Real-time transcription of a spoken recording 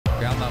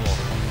level.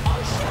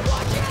 Oh shit,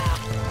 watch out!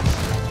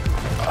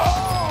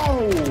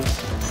 Oh!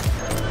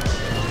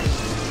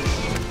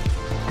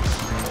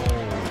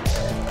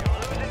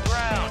 Losing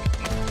ground.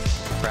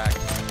 Crack.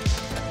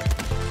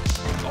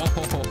 Oh.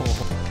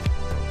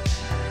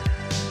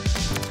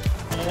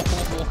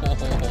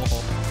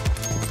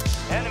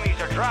 Enemies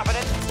are dropping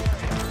it.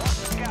 Watch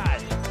the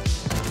skies.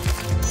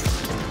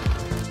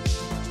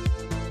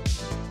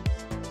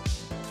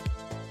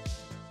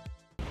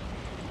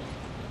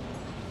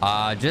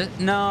 Just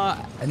no,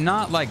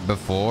 not like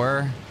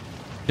before.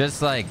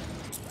 Just like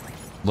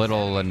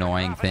little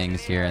annoying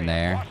things here and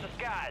there. Watch the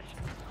skies.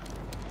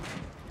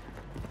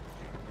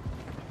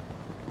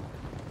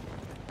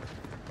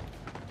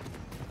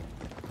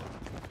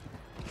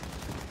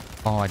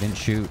 Oh, I didn't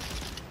shoot.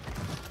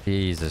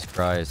 Jesus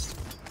Christ.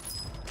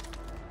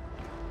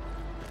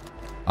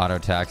 Auto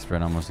attack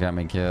sprint almost got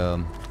me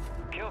killed.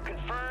 Kill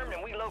confirmed,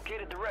 and we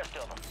located the rest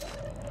of them.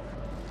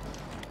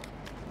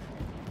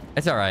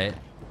 It's all right.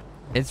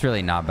 It's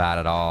really not bad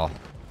at all.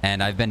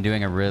 And I've been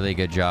doing a really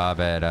good job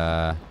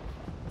at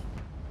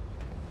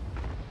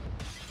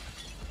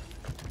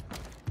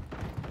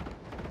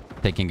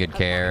taking good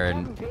care.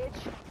 And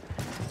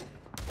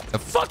the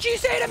fuck you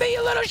say to me,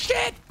 you little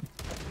shit?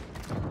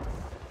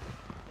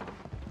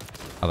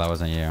 Oh, that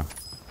wasn't you.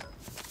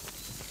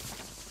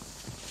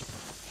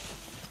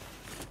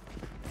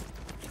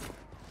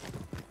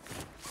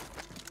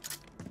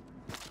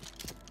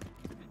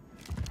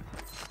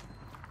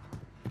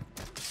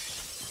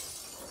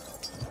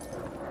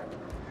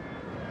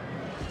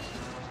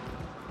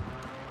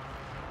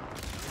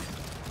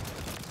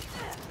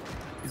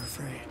 You're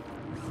afraid.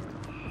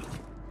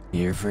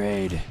 You're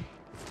afraid.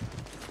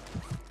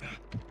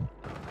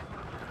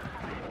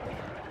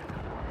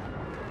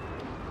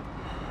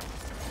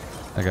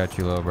 I got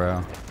you low,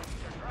 bro.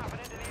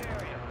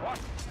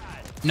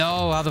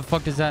 No, how the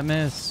fuck does that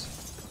miss?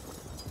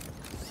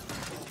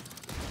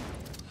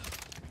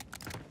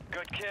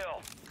 Good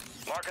kill.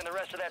 Marking the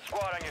rest of that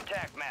squad on your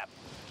tac map.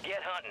 Get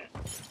hunting.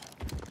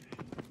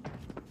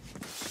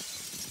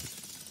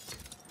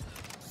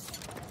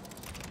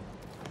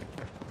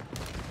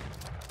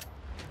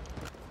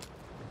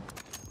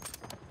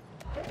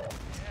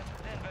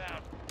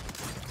 Inbound.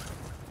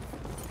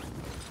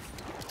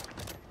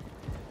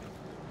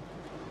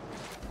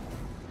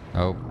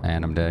 Oh,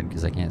 and I'm dead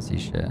because I can't see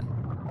shit.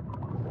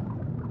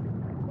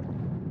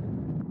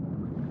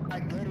 I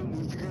get him,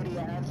 he's dirty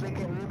ass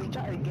nigga really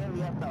trying to get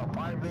me out the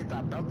apartment.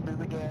 I dumped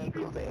him again,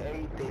 ankles and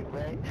everything,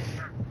 right?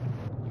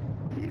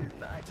 He's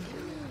not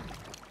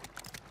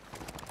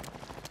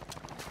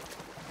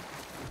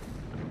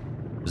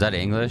Is that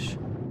English?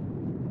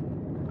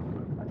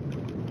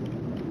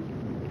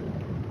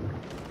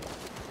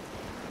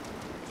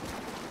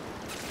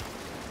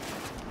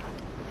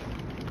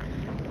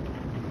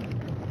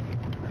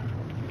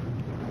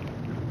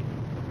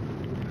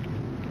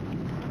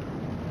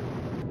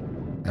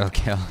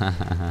 Okay.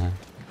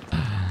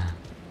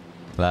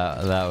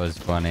 that was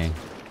funny.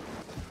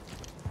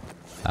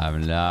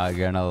 I'm not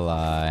gonna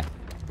lie.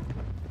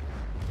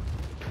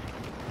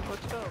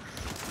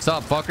 What's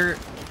up, fucker?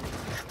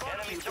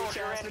 Enemy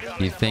soldier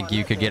incoming. You think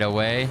you could get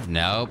away?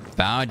 Nope.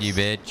 Found you,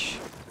 bitch.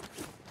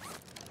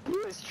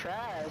 You was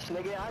trash,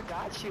 nigga. I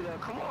got you though.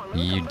 Come on.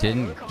 You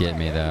didn't get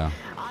me though.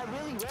 I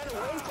really ran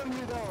away from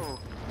you though.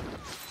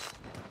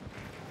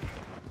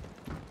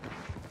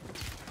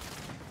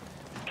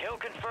 Kill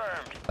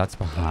confirmed. That's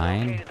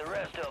behind. Located the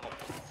rest of them.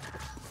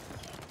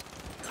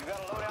 You got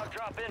a loadout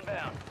drop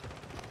inbound.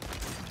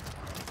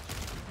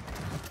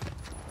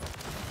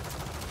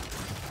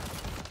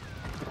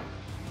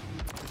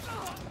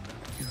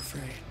 You're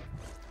afraid.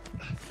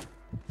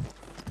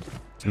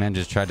 This man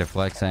just tried to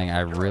flex saying I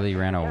really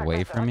ran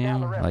away from you.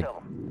 Like,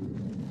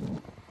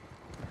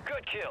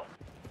 Good kill.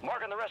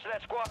 Marking the rest of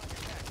that squad.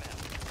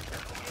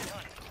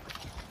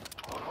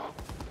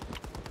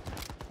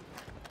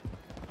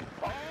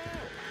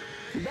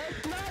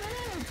 That's not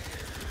it.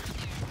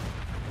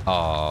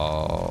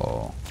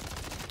 oh.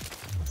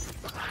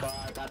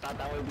 Fuck, I thought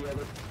that would be able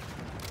to.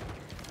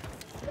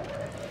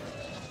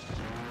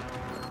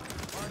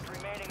 Mark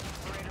remaining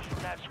operators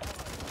from that squad.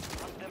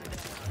 Hunt them down.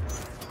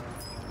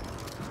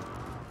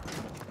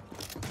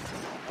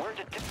 We're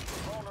detecting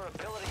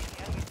vulnerability in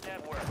the enemy's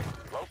network.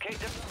 Locate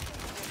them.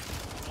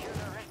 Secure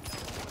their intel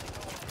before they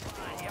go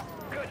offline. Yep.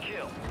 Good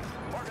kill.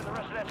 Marking the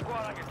rest of that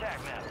squad on your tac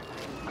map.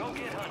 Go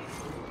get hunting.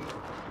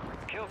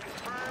 Kill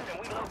confirmed, and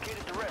we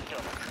located the rest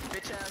of them.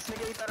 Bitch ass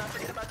nigga, you thought I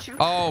forget about you?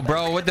 Oh,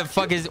 bro, what the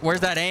fuck is...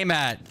 Where's that aim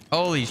at?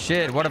 Holy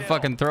shit, what a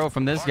fucking throw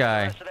from this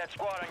guy. Rest of that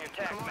squad on your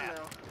tac Come on map.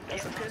 now.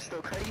 That's a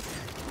pistol, Cuddy.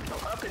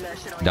 Don't upping that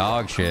shit on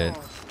Dog you. shit.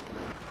 Come on.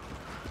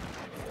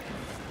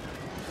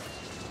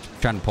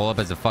 Trying to pull up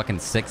as a fucking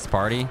sixth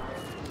party.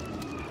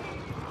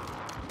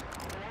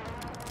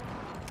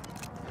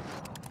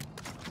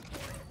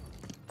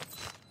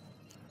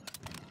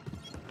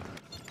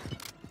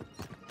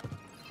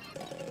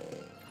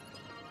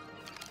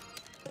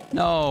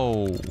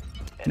 No.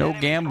 No Enemy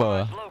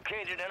gamba. squad's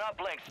located an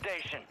uplink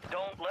station.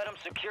 Don't let them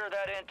secure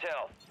that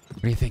intel.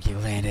 Where do you think he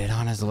landed?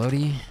 On his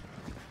Lodi?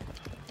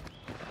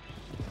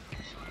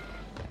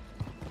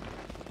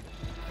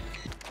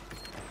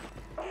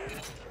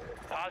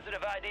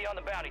 Sensitive ID on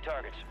the bounty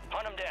targets.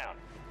 Hunt them down.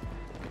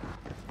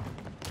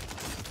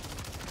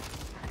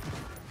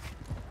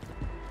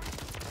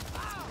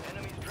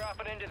 Enemies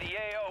dropping into the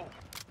AO.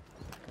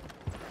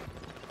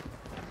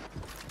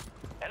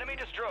 Enemy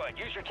destroyed.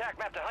 Use your TAC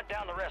map to hunt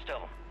down the rest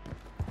of them.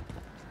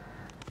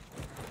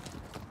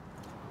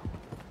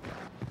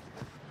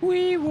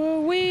 Wee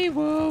woo, wee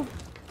woo.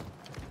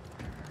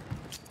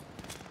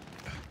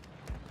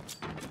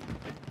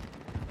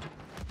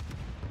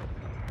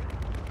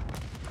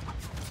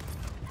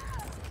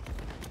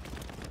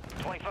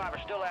 Are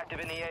still active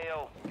in the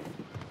AO.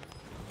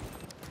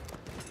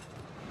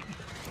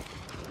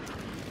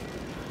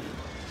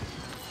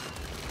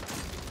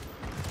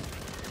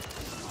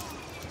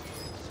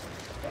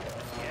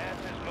 Gas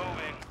is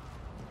moving.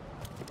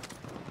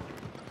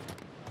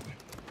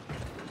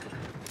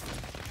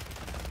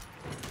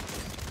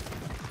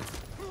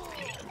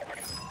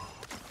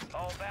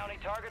 All bounty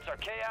targets are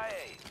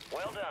KIA.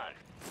 Well done.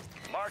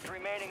 Marked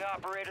remaining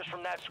operators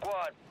from that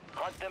squad.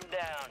 Hunt them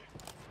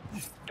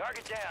down.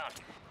 Target down.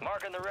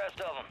 Marking the rest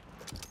of them.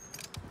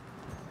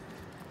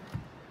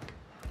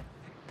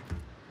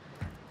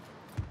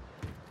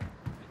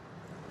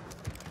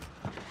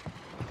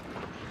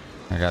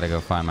 I gotta go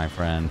find my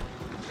friend.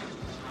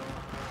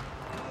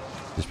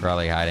 He's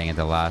probably hiding at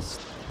the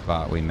last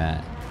spot we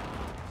met.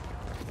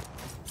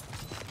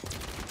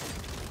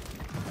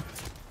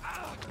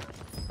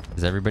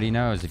 As everybody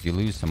knows, if you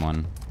lose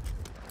someone,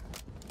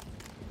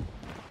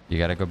 you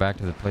gotta go back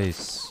to the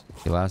place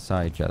you last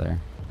saw each other.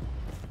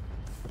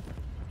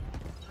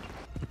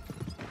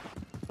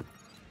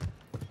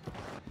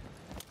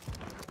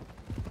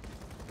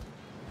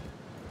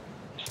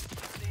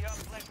 The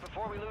uplink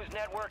before we lose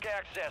network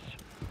access.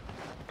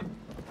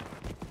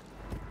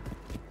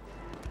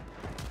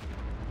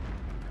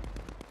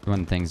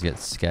 When things get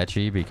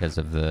sketchy because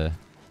of the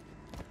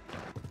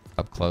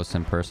up close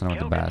and personal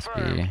with the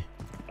Baspi.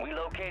 We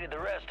located the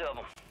rest of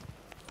them.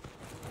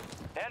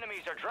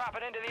 Enemies are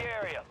dropping into the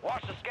area.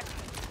 Watch the sky.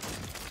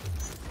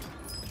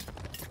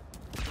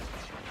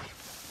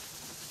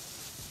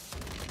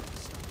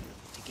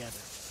 Together.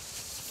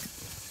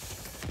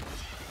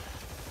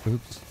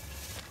 Oops.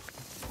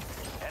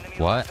 Enemy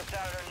What? locked us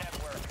out of their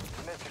network.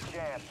 Missed a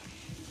chance.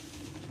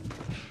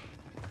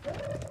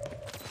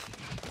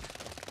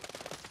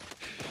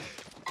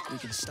 We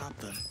can stop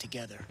them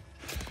together.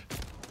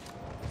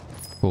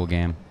 Cool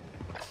game.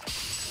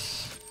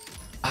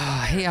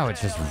 Ah, I hate how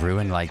it's just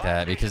ruined like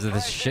that because of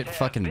this shit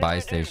fucking buy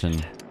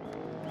station.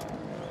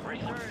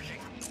 Resurging.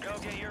 Go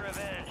get your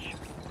revenge.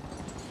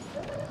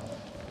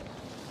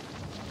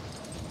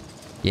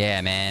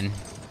 Yeah, man.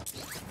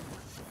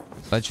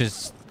 Let's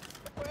just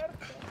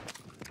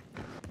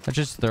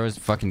throw his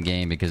fucking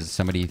game because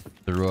somebody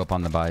threw up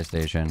on the buy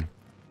station.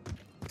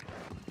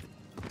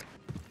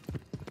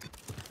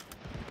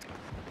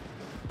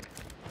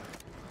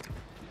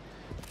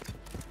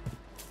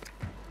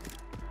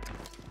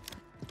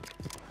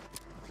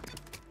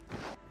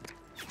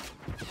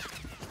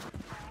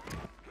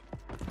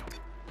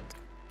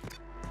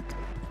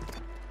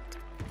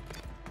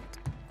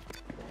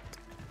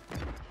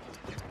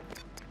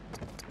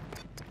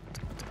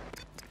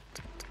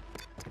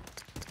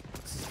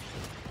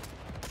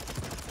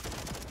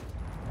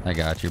 I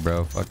got you,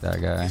 bro. Fuck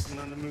that guy. Isn't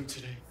on the move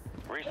today.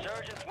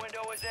 Resurgence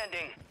window is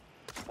ending.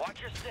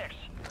 Watch your six.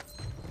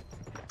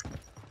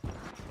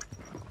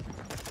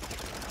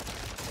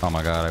 Oh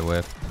my god, I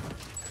whiffed.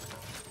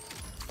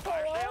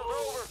 Fire sales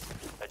over.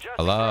 Adjusting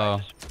Hello?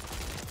 prices.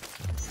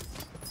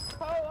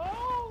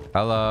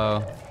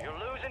 Hello? You're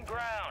losing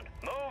ground.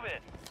 Move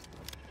it.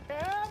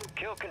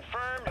 Kill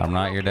confirmed. I'm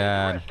not your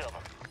dad. Locate the rest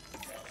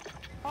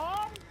of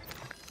them.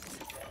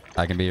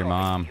 I can be your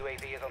mom.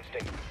 UAV is on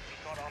station.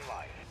 He's not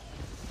online.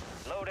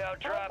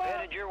 Loadout drop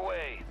headed your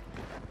way.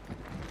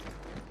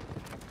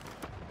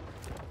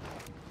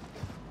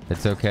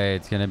 It's okay.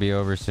 It's gonna be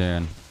over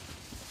soon.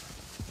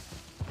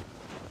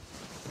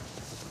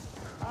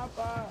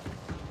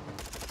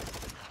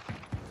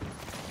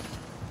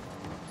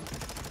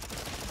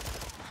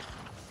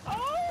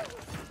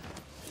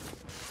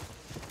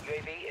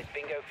 UAV is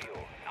bingo fuel.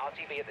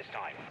 RTV at this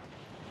time.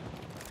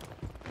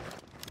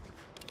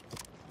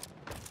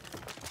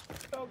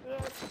 So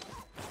good.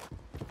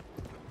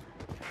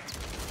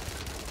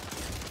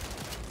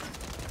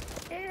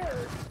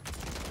 Scared.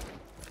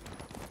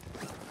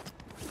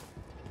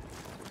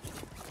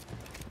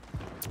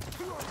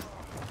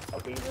 I'll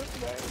be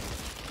this way.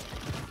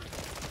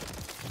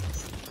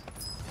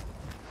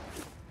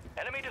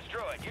 Enemy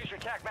destroyed. Use your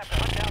TAC map to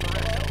hunt down the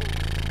rest of them.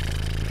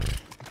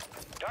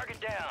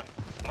 Target down.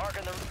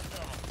 Marking the rest of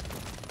them.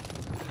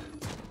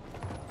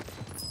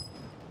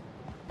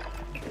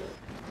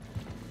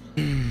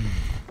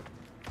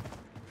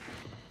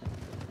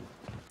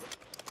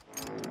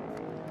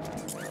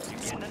 You're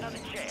getting another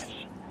chance.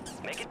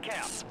 Make it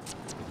count.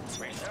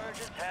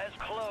 Resurgence has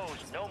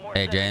closed. No more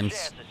Hey, second James.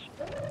 chances.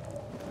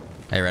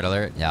 Hey, Red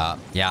Alert.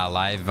 Yeah,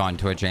 live on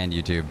Twitch and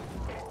YouTube.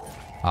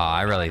 Oh,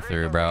 I really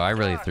threw, bro. I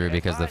really threw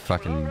because the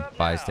fucking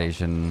buy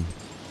station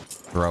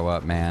throw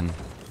up, man.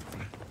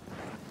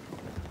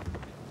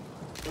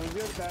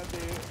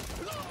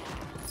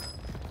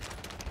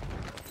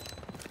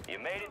 You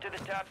made it to the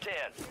top 10.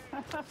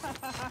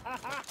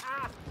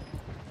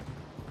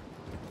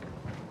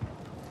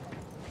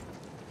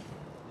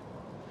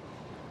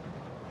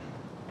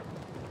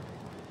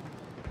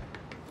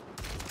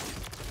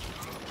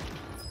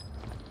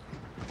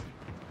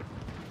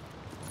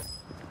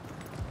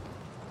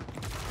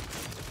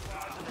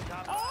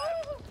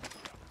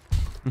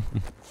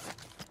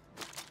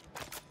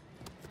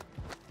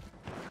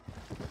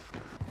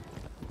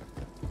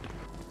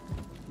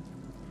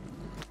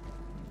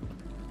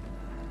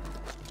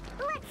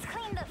 Let's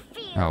clean the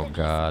field. Oh, of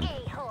God. these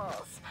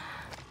a-holes.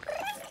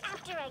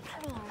 After I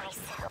clean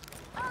myself.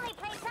 Only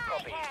place I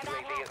care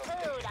about has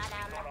food on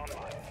them.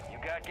 You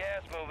got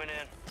gas moving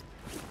in.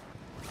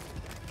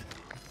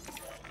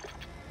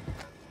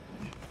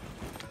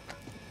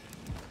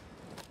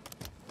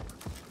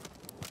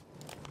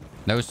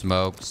 No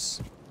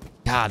smokes.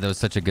 God, that was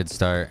such a good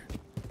start.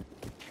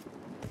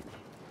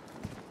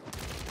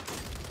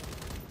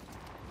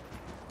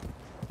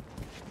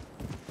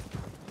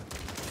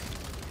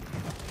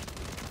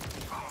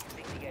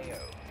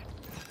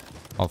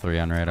 All three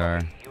on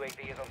radar.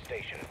 UAV is on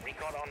station.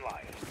 Recon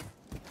online.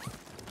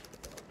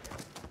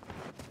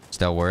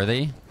 Still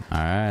worthy?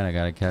 Alright, I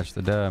gotta catch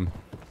the dub.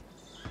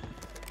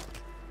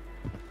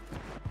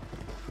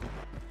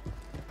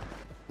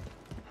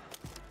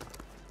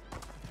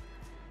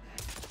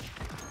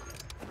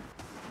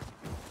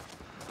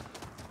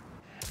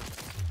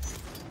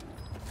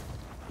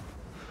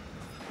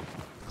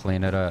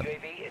 Clean it up.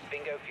 UAV is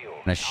bingo fuel.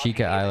 An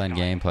Ashika Island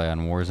gameplay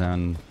on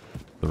Warzone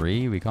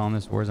 3? We calling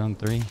this Warzone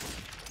 3?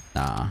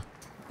 Nah.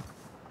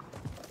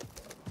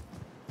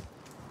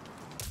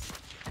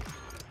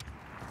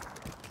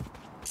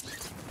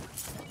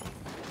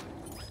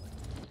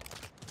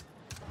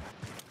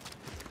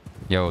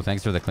 Yo,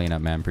 thanks for the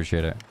cleanup, man.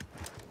 Appreciate it.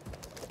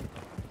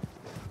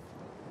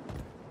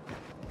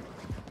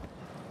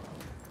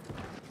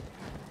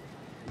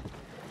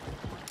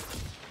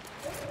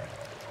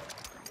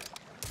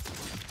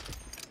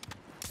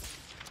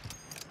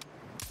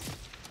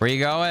 Where you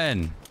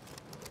going?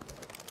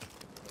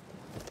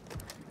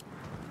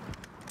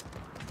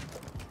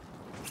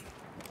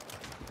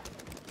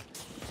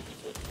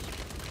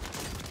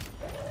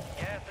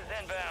 Gas is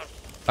inbound.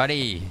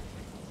 Buddy.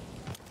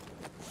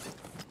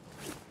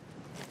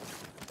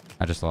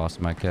 I just lost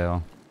my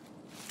kill.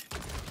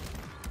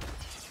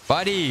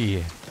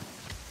 Buddy.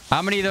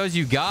 How many of those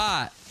you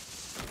got?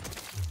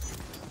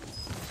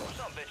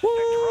 Woo!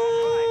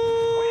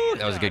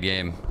 That was a good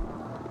game.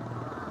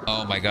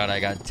 Oh my god, I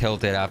got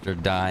tilted after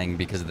dying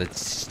because of the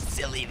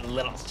silly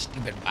little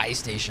stupid buy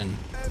station.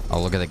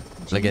 Oh, look at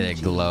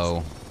it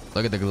glow.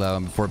 Look at the glow.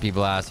 And before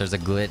people ask, there's a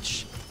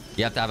glitch.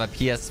 You have to have a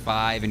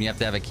PS5 and you have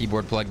to have a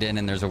keyboard plugged in,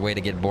 and there's a way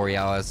to get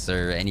Borealis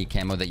or any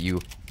camo that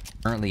you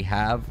currently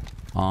have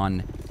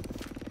on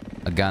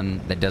a gun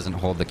that doesn't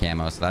hold the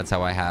camo. So that's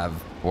how I have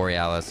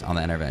Borealis on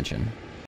the intervention.